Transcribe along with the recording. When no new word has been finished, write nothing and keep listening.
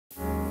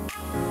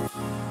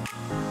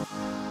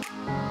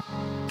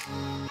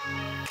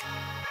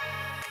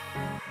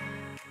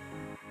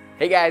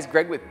Hey guys,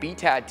 Greg with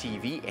BTOD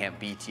TV and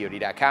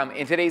BTOD.com.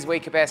 In today's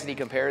weight capacity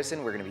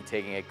comparison, we're going to be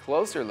taking a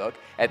closer look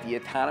at the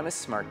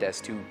Autonomous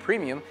SmartDesk 2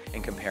 Premium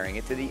and comparing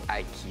it to the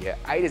Ikea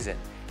Idasen.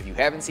 If you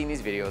haven't seen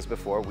these videos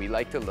before, we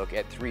like to look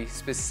at 3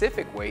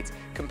 specific weights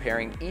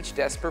comparing each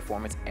desk's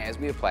performance as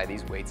we apply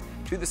these weights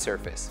to the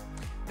surface.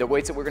 The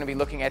weights that we're going to be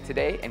looking at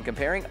today and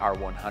comparing are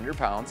 100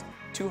 pounds,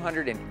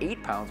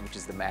 208 pounds, which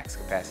is the max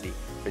capacity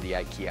for the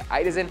Ikea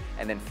Idasen,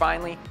 and then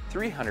finally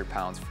 300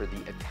 pounds for the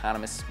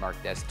Autonomous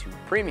SmartDesk 2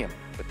 Premium.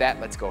 With that,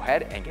 let's go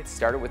ahead and get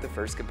started with the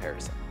first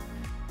comparison.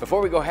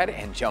 Before we go ahead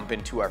and jump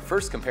into our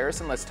first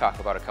comparison, let's talk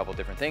about a couple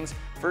different things.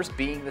 First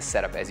being the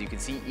setup. As you can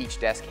see, each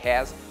desk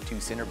has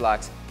 2 cinder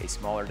blocks, a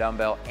smaller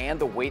dumbbell, and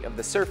the weight of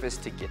the surface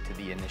to get to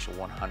the initial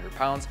 100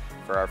 pounds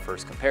for our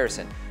first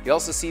comparison. You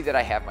also see that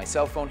I have my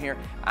cell phone here.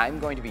 I'm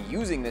going to be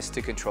using this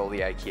to control the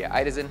Ikea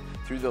Idasen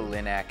through the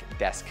Linac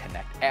Desk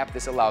Connect app.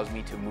 This allows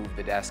me to move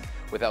the desk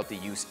without the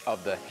use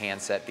of the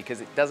handset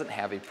because it doesn't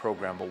have a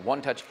programmable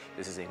one-touch.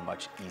 This is a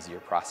much easier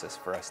process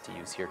for us to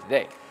use here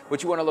today.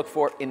 What you want to look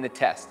for in the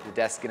test: the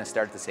desk going to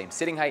start at the same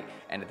sitting height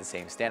and at the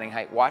same standing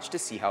height. Watch to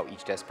see how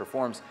each desk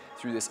performs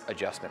through this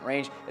adjustment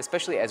range,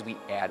 especially as we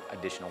add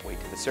additional weight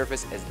to the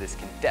surface, as this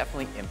can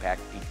definitely impact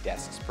a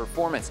desk's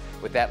performance.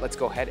 With that, let's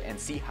go ahead and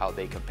see how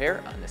they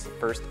compare on this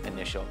first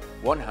initial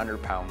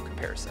 100-pound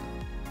comparison.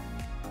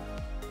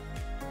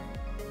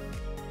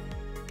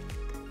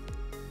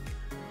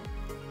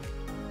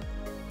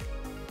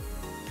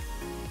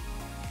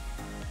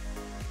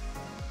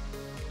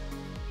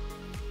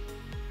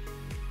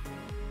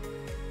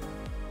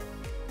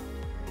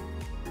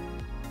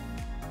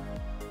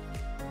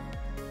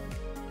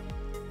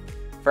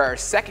 For our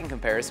second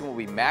comparison, we'll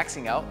be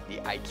maxing out the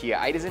Ikea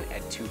Idasen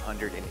at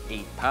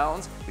 208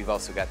 pounds. We've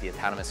also got the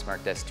Autonomous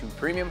SmartDesk 2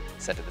 Premium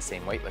set to the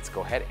same weight. Let's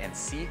go ahead and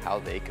see how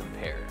they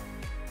compare.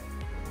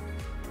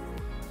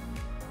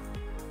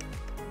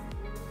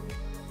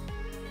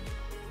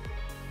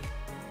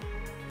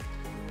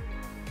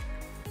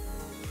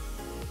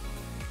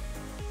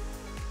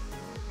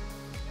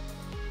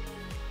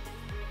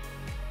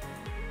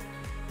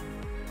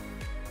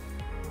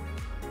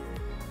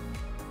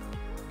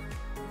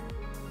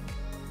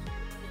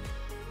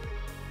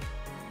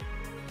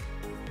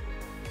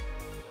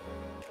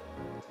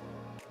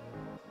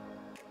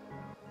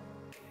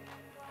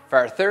 For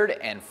our third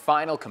and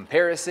final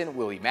comparison,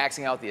 we'll be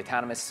maxing out the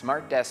Autonomous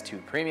SmartDesk 2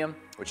 Premium,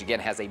 which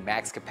again has a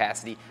max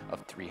capacity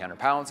of 300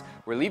 pounds.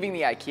 We're leaving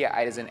the Ikea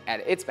Idasen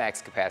at its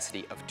max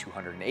capacity of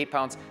 208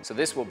 pounds, so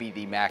this will be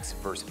the max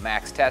versus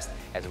max test,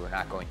 as we're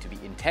not going to be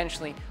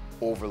intentionally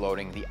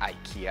overloading the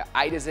Ikea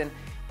Idasen.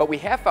 But we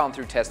have found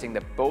through testing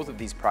that both of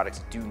these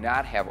products do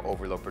not have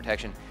overload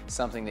protection,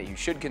 something that you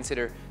should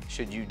consider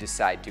should you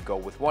decide to go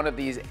with one of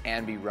these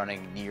and be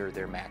running near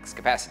their max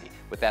capacity.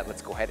 With that,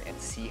 let's go ahead and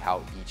see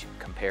how each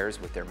compares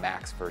with their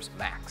max versus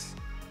max.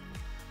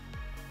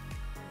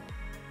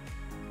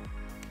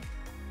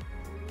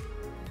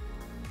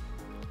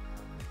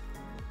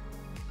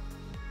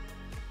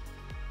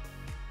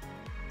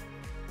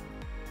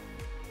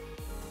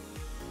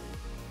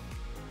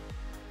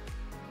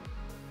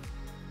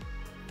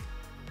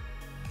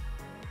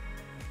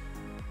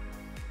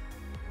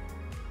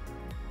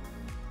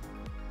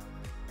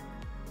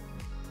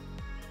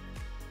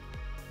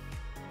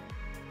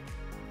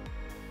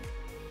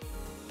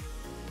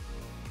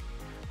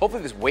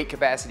 Hopefully this weight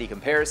capacity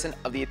comparison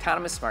of the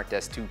Autonomous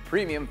SmartDesk 2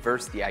 Premium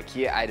versus the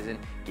Ikea Idasen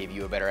gave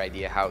you a better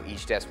idea how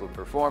each desk would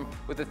perform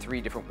with the 3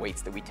 different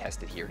weights that we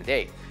tested here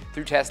today.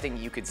 Through testing,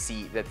 you could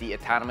see that the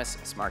Autonomous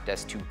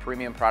SmartDesk 2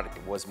 Premium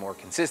product was more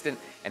consistent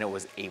and it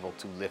was able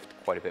to lift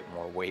quite a bit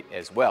more weight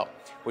as well.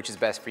 Which is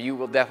best for you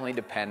will definitely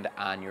depend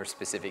on your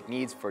specific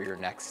needs for your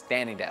next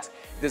standing desk.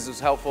 If this was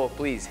helpful,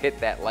 please hit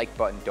that like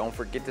button. Don't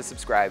forget to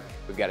subscribe.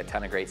 We've got a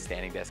ton of great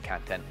standing desk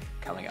content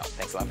coming out.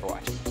 Thanks a lot for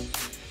watching.